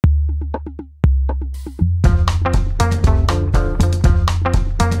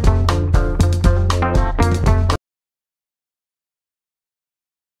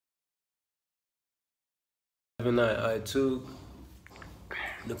I too,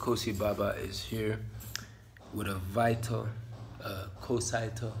 Nikosi Baba is here with a vital,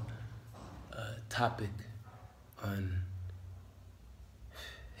 cocital topic on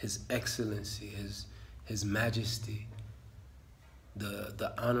His Excellency, His Majesty,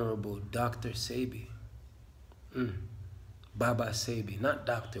 the Honorable Dr. Sebi. Baba Sebi, not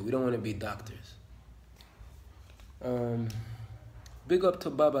doctor. We don't want to be doctors. Big up to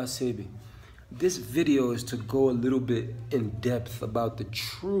Baba Sebi. This video is to go a little bit in depth about the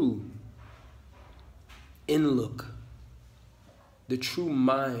true in-look, the true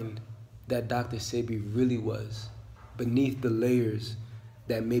mind that Dr. Sebi really was beneath the layers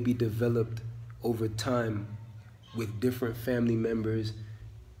that may be developed over time with different family members,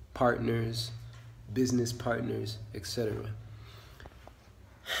 partners, business partners, etc.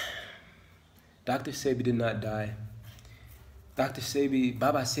 Dr. Sebi did not die. Dr. Sebi,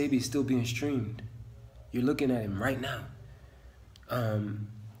 Baba Sebi is still being streamed. You're looking at him right now.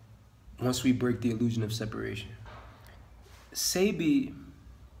 Once we break the illusion of separation. Sebi,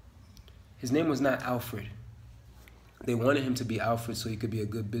 his name was not Alfred. They wanted him to be Alfred so he could be a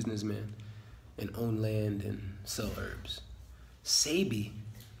good businessman and own land and sell herbs. Sebi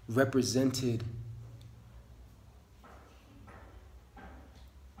represented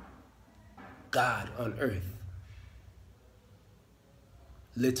God on earth.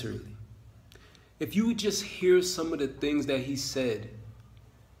 Literally. If you would just hear some of the things that he said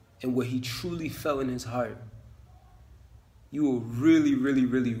and what he truly felt in his heart, you will really, really,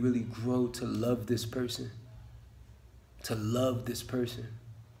 really, really grow to love this person. To love this person.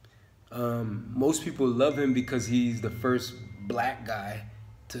 Most people love him because he's the first black guy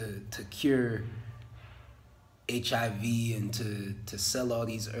to cure HIV and to sell all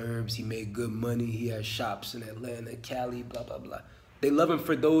these herbs. He made good money. He has shops in Atlanta, Cali, blah, blah, blah. They love him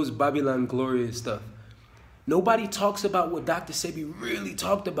for those Babylon glorious stuff. Nobody talks about what Dr. Sebi really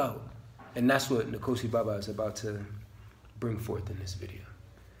talked about. And that's what Nikosi Baba is about to bring forth in this video.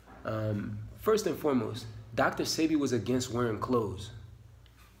 First and foremost, Dr. Sebi was against wearing clothes.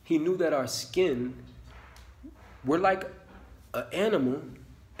 He knew that our skin, we're like an animal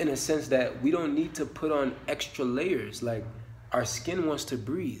in a sense that we don't need to put on extra layers. Like our skin wants to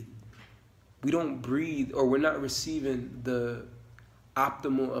breathe. We don't breathe, or we're not receiving the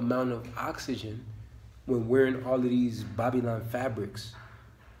optimal amount of oxygen when wearing all of these Babylon fabrics.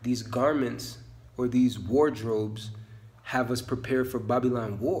 These garments or these wardrobes have us prepared for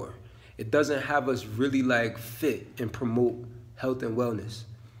Babylon war. It doesn't have us really like fit and promote health and wellness.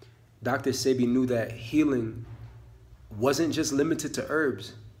 Dr. Sebi knew that healing wasn't just limited to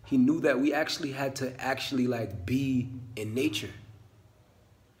herbs. He knew that we actually had to like be in nature.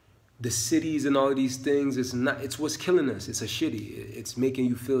 The cities and all of these things, it's what's killing us. It's a shitty. It's making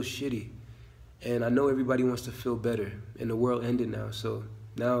you feel shitty. And I know everybody wants to feel better. And the world ended now. So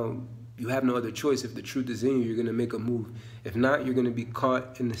now you have no other choice. If the truth is in you, you're going to make a move. If not, you're going to be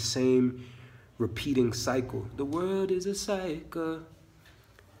caught in the same repeating cycle. The world is a cycle.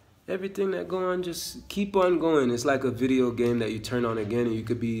 Everything that go on, just keep on going. It's like a video game that you turn on again, and you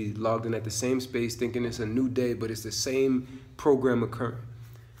could be logged in at the same space thinking it's a new day, but it's the same program occurring.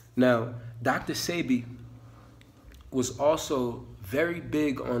 Now, Dr. Sebi was also very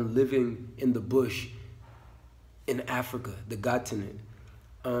big on living in the bush in Africa, the continent.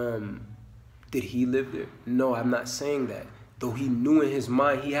 Did he live there? No, I'm not saying that. Though he knew in his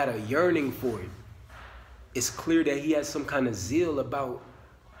mind he had a yearning for it. It's clear that he had some kind of zeal about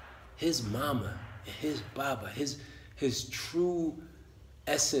his mama and his Baba, his true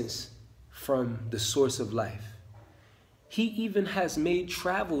essence from the source of life. He even has made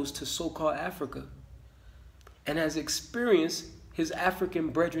travels to so-called Africa and has experienced his African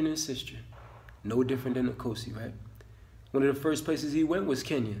brethren and sister. No different than Nikosi, right? One of the first places he went was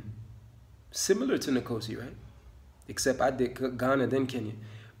Kenya. Similar to Nikosi, right? Except I did Ghana, then Kenya.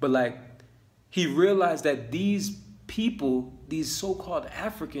 But like, he realized that these people, these so-called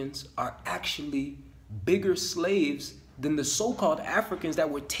Africans, are actually bigger slaves than the so-called Africans that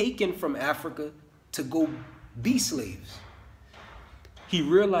were taken from Africa to go be slaves. He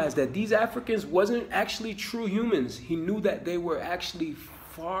realized that these Africans wasn't actually true humans. He knew that they were actually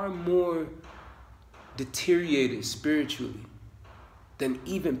far more deteriorated spiritually than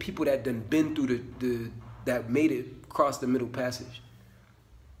even people that done been through that made it across the Middle Passage.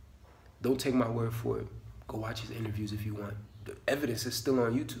 Don't take my word for it. Go watch his interviews if you want. The evidence is still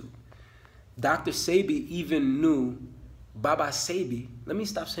on YouTube. Dr. Sebi even knew, Baba Sebi, let me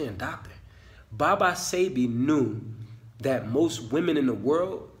stop saying doctor. Baba Sebi knew that most women in the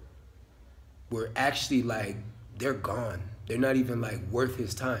world were actually like, they're gone. they're not even like worth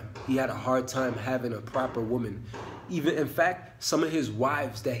his time. He had a hard time having a proper woman. Even, in fact, some of his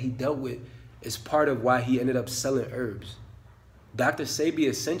wives that he dealt with is part of why he ended up selling herbs. Dr. Sebi,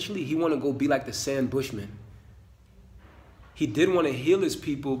 essentially, he want to go be like the Sand Bushman. He did want to heal his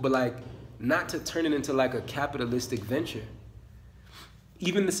people, but like not to turn it into like a capitalistic venture.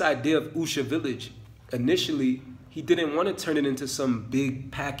 Even this idea of Usha Village, initially, he didn't want to turn it into some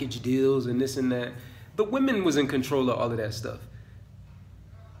big package deals and this and that. The women was in control of all of that stuff.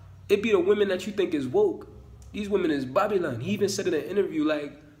 It be the women that you think is woke. These women is Babylon. He even said in an interview,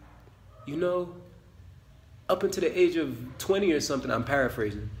 like, you know, up until the age of 20 or something, I'm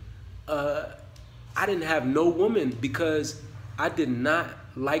paraphrasing, I didn't have no woman because I did not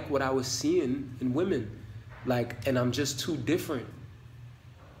like what I was seeing in women. Like, and I'm just too different.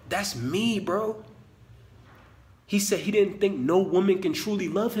 That's me, bro. He said he didn't think no woman can truly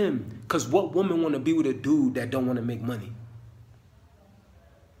love him. Because what woman want to be with a dude that don't want to make money?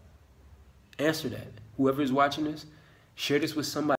 Answer that. Whoever is watching this, share this with somebody.